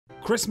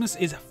Christmas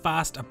is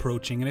fast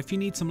approaching, and if you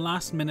need some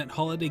last minute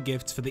holiday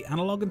gifts for the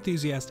analog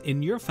enthusiast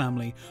in your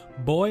family,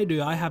 boy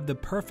do I have the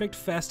perfect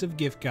festive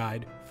gift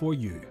guide for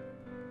you.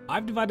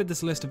 I've divided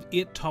this list of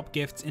 8 top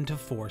gifts into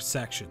 4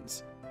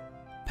 sections: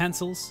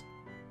 pencils,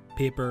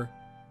 paper,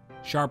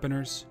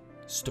 sharpeners,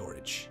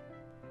 storage.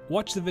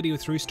 Watch the video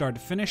through start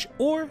to finish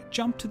or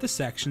jump to the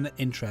section that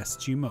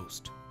interests you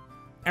most.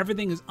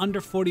 Everything is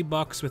under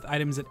 $40 with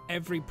items at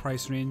every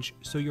price range,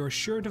 so you're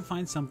sure to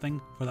find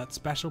something for that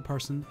special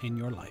person in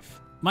your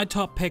life. My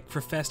top pick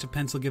for festive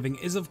pencil giving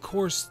is of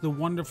course the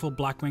wonderful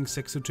Blackwing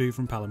 602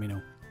 from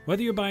Palomino.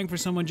 Whether you're buying for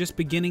someone just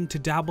beginning to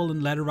dabble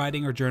in letter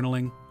writing or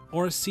journaling,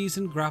 or a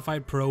seasoned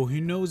graphite pro who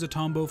knows a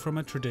tombow from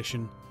a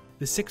tradition,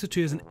 the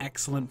 602 is an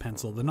excellent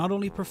pencil that not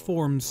only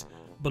performs,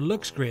 but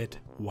looks great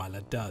while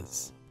it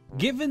does.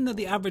 Given that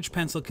the average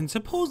pencil can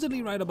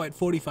supposedly write about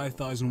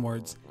 45,000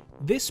 words,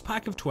 this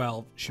pack of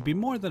 12 should be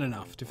more than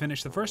enough to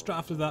finish the first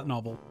draft of that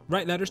novel,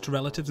 write letters to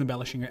relatives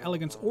embellishing your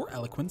elegance or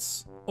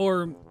eloquence,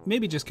 or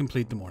maybe just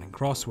complete the morning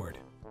crossword.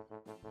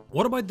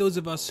 What about those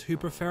of us who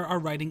prefer our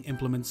writing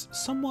implements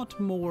somewhat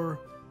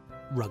more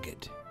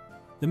rugged?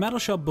 The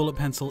MetalShop bullet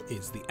pencil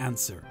is the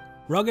answer.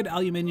 Rugged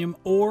aluminium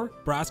or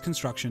brass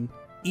construction,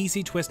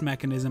 easy twist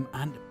mechanism,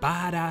 and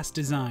badass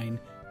design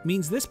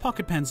means this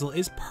pocket pencil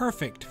is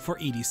perfect for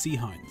EDC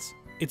hounds.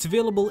 It's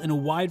available in a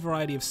wide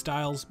variety of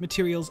styles,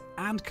 materials,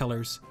 and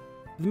colours.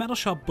 The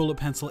MetalShop bullet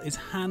pencil is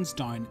hands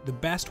down the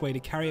best way to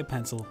carry a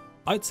pencil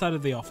outside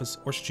of the office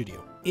or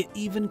studio. It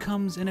even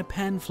comes in a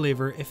pen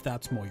flavour if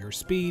that's more your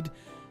speed,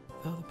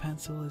 though the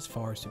pencil is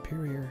far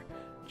superior,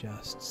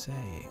 just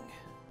saying.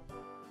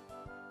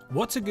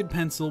 What's a good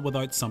pencil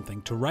without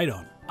something to write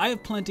on? I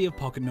have plenty of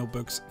pocket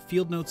notebooks,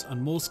 field notes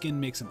and Moleskine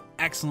make some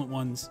excellent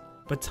ones,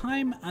 but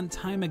time and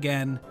time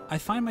again I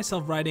find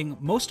myself writing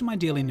most of my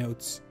daily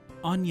notes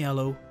on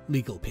yellow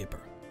legal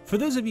paper. For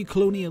those of you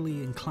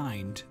colonially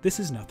inclined, this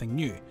is nothing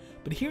new,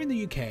 but here in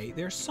the UK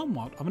they're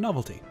somewhat of a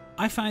novelty.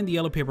 I find the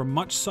yellow paper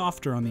much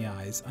softer on the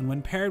eyes, and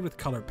when paired with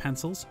coloured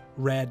pencils,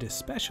 red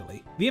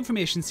especially, the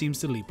information seems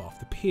to leap off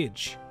the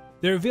page.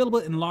 They're available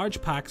in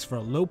large packs for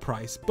a low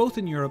price, both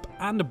in Europe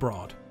and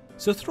abroad,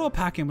 so throw a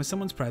pack in with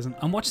someone's present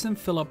and watch them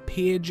fill up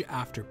page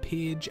after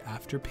page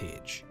after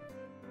page.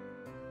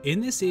 In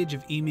this age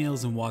of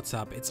emails and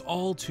WhatsApp, it's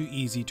all too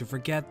easy to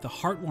forget the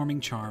heartwarming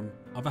charm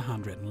of a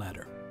handwritten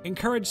letter.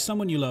 Encourage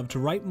someone you love to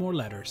write more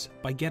letters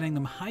by getting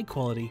them high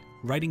quality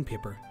writing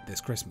paper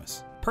this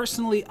Christmas.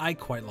 Personally, I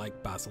quite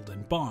like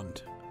Basildon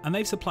Bond, and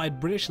they've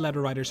supplied British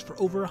letter writers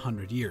for over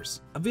 100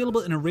 years.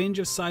 Available in a range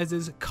of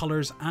sizes,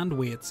 colours and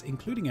weights,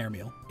 including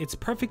airmail, it's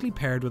perfectly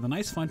paired with a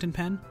nice fountain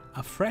pen,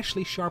 a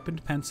freshly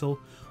sharpened pencil,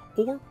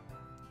 or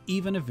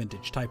even a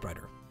vintage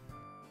typewriter.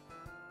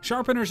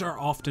 Sharpeners are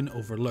often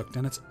overlooked,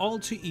 and it's all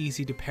too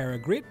easy to pair a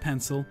great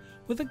pencil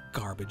with a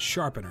garbage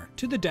sharpener,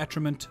 to the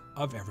detriment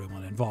of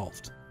everyone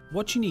involved.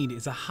 What you need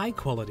is a high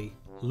quality,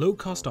 low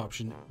cost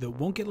option that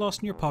won't get lost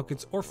in your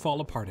pockets or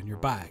fall apart in your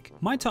bag.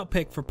 My top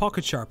pick for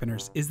pocket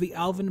sharpeners is the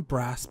Alvin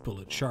brass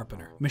bullet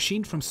sharpener.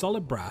 Machined from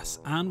solid brass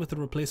and with a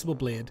replaceable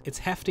blade, it's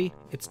hefty,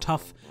 it's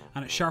tough,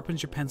 and it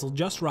sharpens your pencil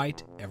just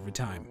right every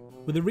time.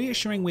 With a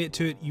reassuring weight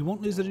to it, you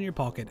won't lose it in your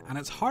pocket, and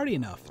it's hardy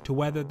enough to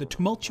weather the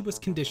tumultuous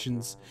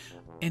conditions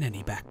in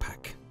any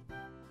backpack.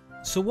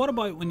 So what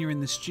about when you're in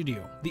the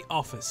studio, the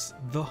office,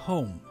 the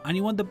home, and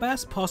you want the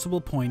best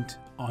possible point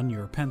on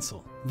your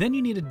pencil? Then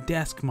you need a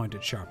desk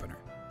mounted sharpener,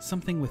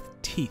 something with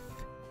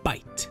teeth,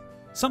 bite,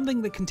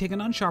 something that can take an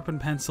unsharpened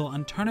pencil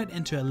and turn it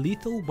into a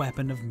lethal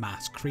weapon of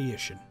mass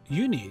creation.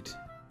 You need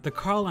the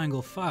Carl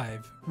Angle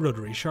 5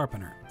 rotary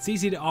sharpener. It's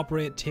easy to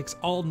operate, takes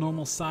all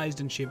normal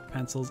sized and shaped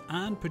pencils,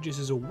 and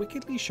produces a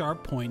wickedly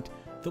sharp point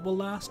that will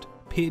last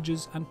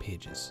pages and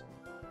pages.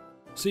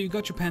 So you've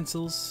got your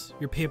pencils,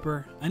 your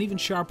paper, and even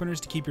sharpeners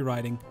to keep you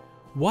writing.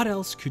 What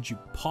else could you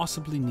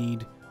possibly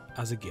need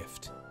as a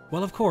gift?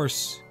 Well, of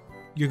course,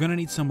 you're going to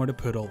need somewhere to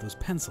put all those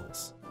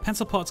pencils.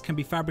 Pencil pots can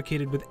be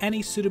fabricated with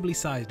any suitably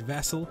sized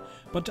vessel,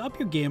 but to up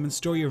your game and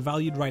store your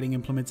valued writing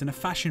implements in a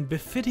fashion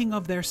befitting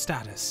of their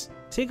status,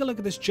 take a look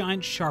at this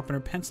giant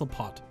sharpener pencil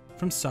pot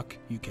from Suck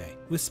UK.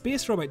 With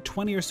space for about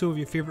 20 or so of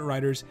your favourite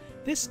writers,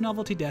 this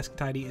novelty desk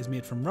tidy is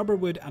made from rubber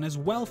wood and is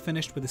well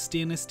finished with a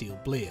stainless steel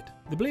blade.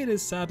 The blade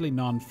is sadly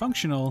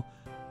non-functional,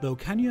 though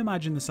can you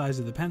imagine the size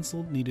of the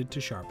pencil needed to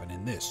sharpen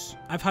in this?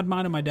 I've had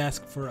mine on my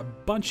desk for a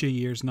bunch of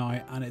years now,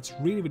 and it's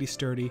really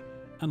sturdy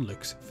and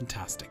looks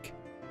fantastic.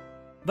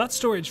 That's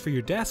storage for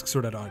your desk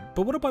sorted out,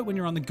 but what about when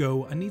you're on the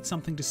go and need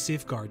something to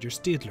safeguard your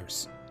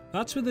staplers?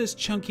 That's where this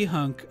chunky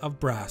hunk of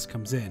brass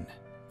comes in.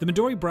 The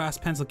Midori brass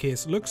pencil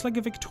case looks like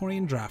a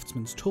Victorian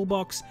draftsman's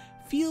toolbox,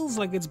 feels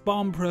like it's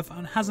bomb-proof,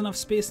 and has enough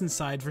space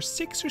inside for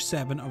 6 or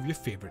 7 of your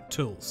favourite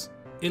tools.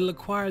 It'll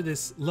acquire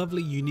this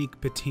lovely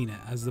unique patina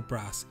as the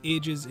brass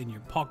ages in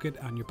your pocket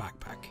and your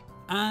backpack.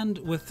 And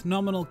with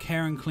nominal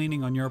care and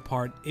cleaning on your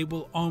part, it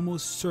will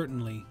almost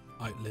certainly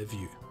outlive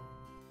you.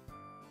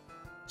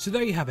 So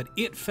there you have it,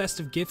 8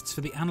 festive gifts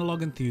for the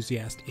analog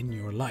enthusiast in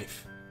your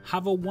life.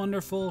 Have a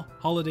wonderful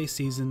holiday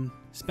season,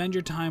 spend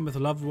your time with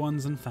loved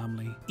ones and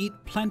family, eat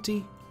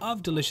plenty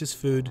of delicious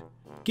food,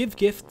 Give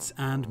gifts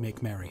and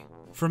make merry.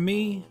 From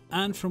me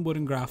and from Wood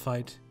and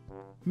Graphite,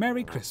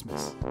 Merry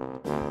Christmas.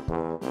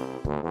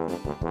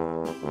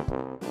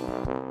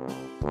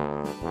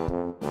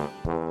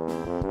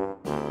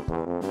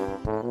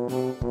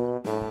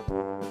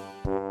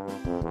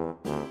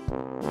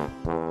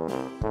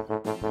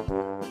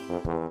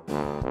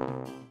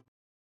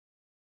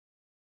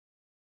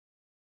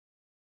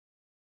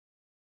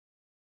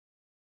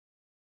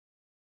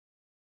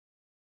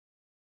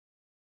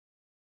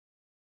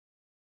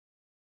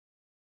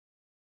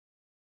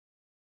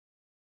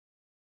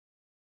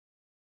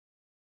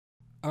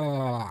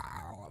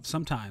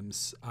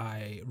 Sometimes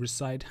I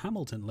recite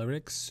Hamilton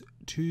lyrics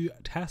to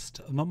test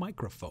the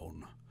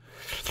microphone.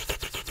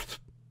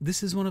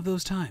 This is one of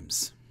those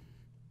times.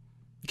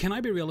 Can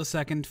I be real a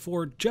second?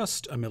 For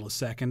just a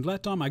millisecond,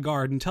 let down my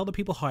guard and tell the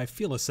people how I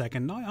feel a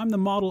second. Now I'm the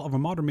model of a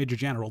modern Major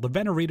General, the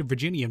venerated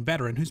Virginian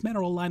veteran whose men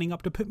are all lining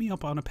up to put me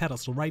up on a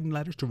pedestal, writing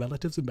letters to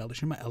relatives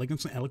embellishing my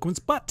elegance and eloquence,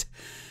 but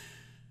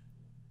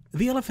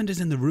the elephant is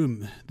in the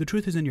room. The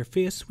truth is in your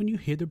face when you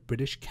hear the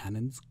British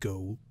cannons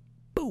go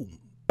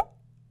boom.